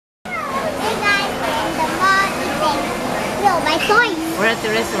No, my toys. We're at the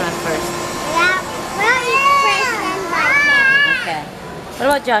restaurant first. Yeah, we'll eat first and buy them. Okay. What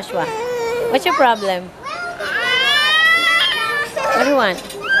about Joshua? What's your problem? What do you want?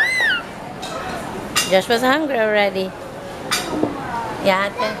 Joshua's hungry already.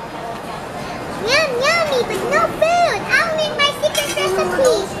 Yeah, ate. Yum, yummy, but no food. I'll make my secret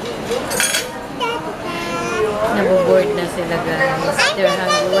recipe. Naboboard na sila, guys. They're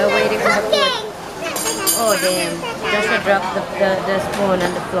hungry. We're waiting for the food. Oh, damn. Joshua dropped the spoon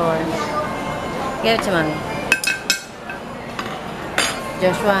on the floor. Give it to mommy.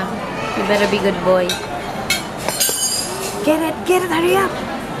 Joshua, you better be good boy. Get it, hurry up.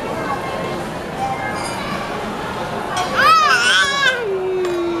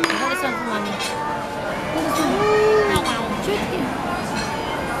 Hold this one for mommy. Hold this one. Shoot him.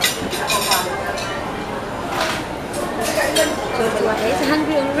 Joshua is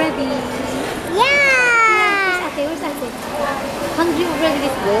hungry already. Yeah. Where's Ate? Hungry already,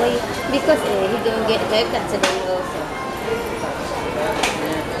 this boy. Because he gonna get haircut today also.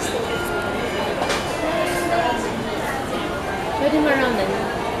 Put him around then.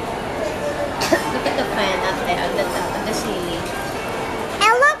 Look at the fan up there on the ceiling.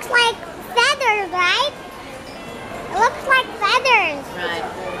 It looks like feathers, right? It looks like feathers. Right.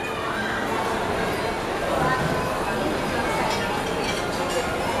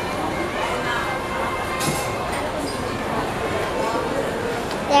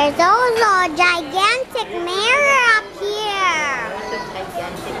 There's also a gigantic mirror up here. What's a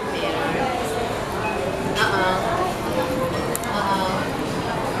gigantic mirror? Uh-oh.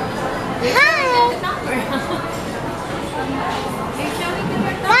 Hi. You're showing them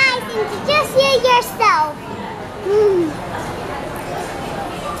your Guys, introduce you yourself.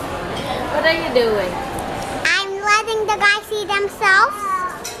 What are you doing? I'm letting the guys see themselves.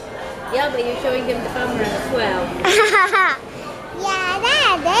 Yeah, but you're showing them the camera as well. Yeah,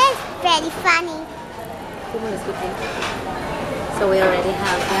 that is pretty funny. Come on, let's go drink. So we already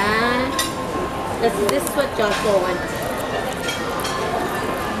have that. This is what Joshua wants.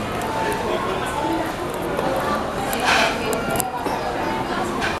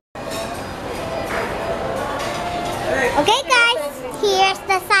 Okay guys, here's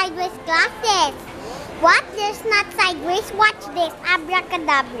the sideways glasses. What? There's not sideways? Watch this.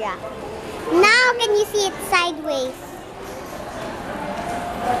 Abracadabra. Now can you see it sideways?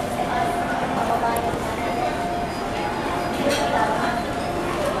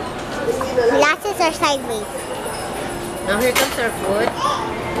 Glasses are sideways. Now here comes our food.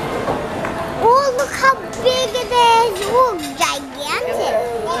 Oh, look how big it is. Oh, gigantic.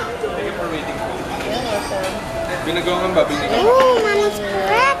 Oh, Mama's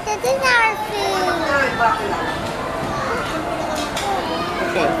correct. This is our food.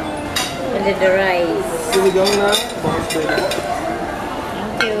 Okay. And then the rice. Thank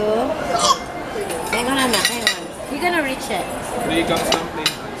you. Hang on, Anak. Hang on. You're gonna reach it.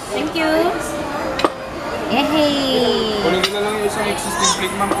 Thank you. Yay!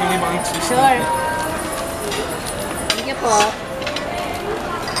 Sure. Thank you po.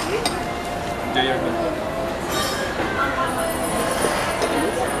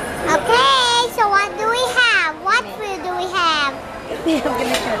 Okay, so what do we have? What food do we have?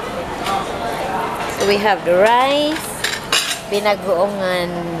 So we have the rice, binagoongan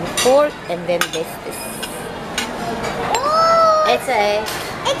pork, and then this. Oh,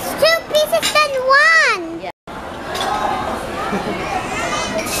 It's two pieces than one. Yeah.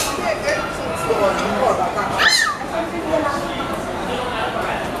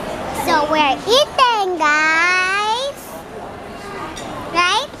 So we're eating, guys.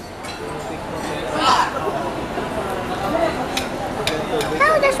 Right?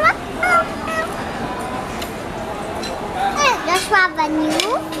 Oh, Joshua. Joshua have a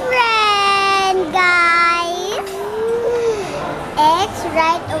new friend, guys. It's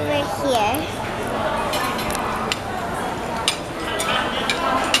right over here.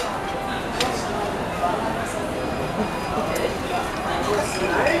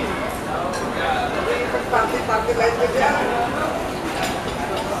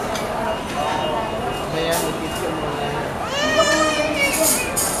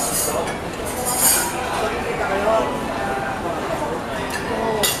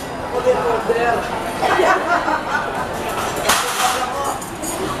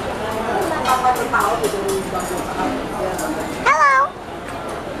 Hello.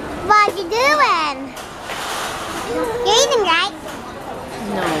 What you doing? You're eating, right?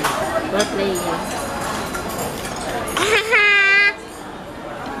 No, we're playing.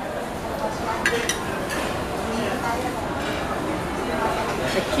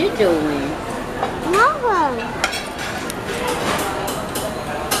 What you doing? No.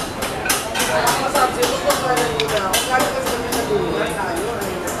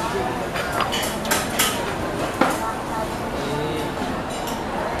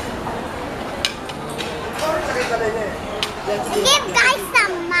 Give guys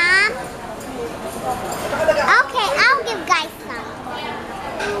some, Mom. Okay, I'll give guys some.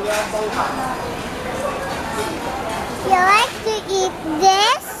 You like to eat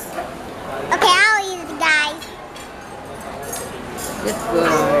this? Okay, I'll eat it, guys. It's good.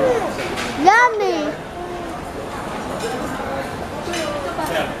 Yummy.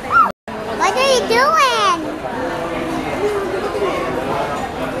 What are you doing?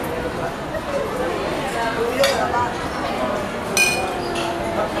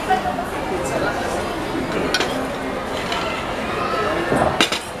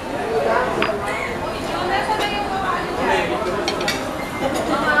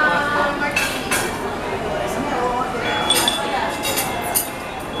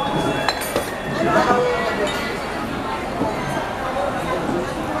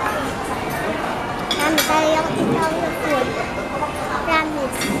 Promise, I'll eat all your food.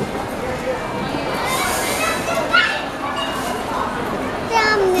 Promise.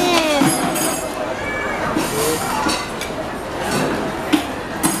 Promise.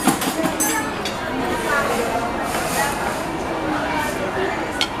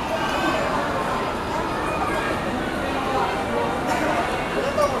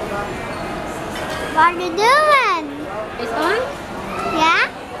 What are you doing? It's on?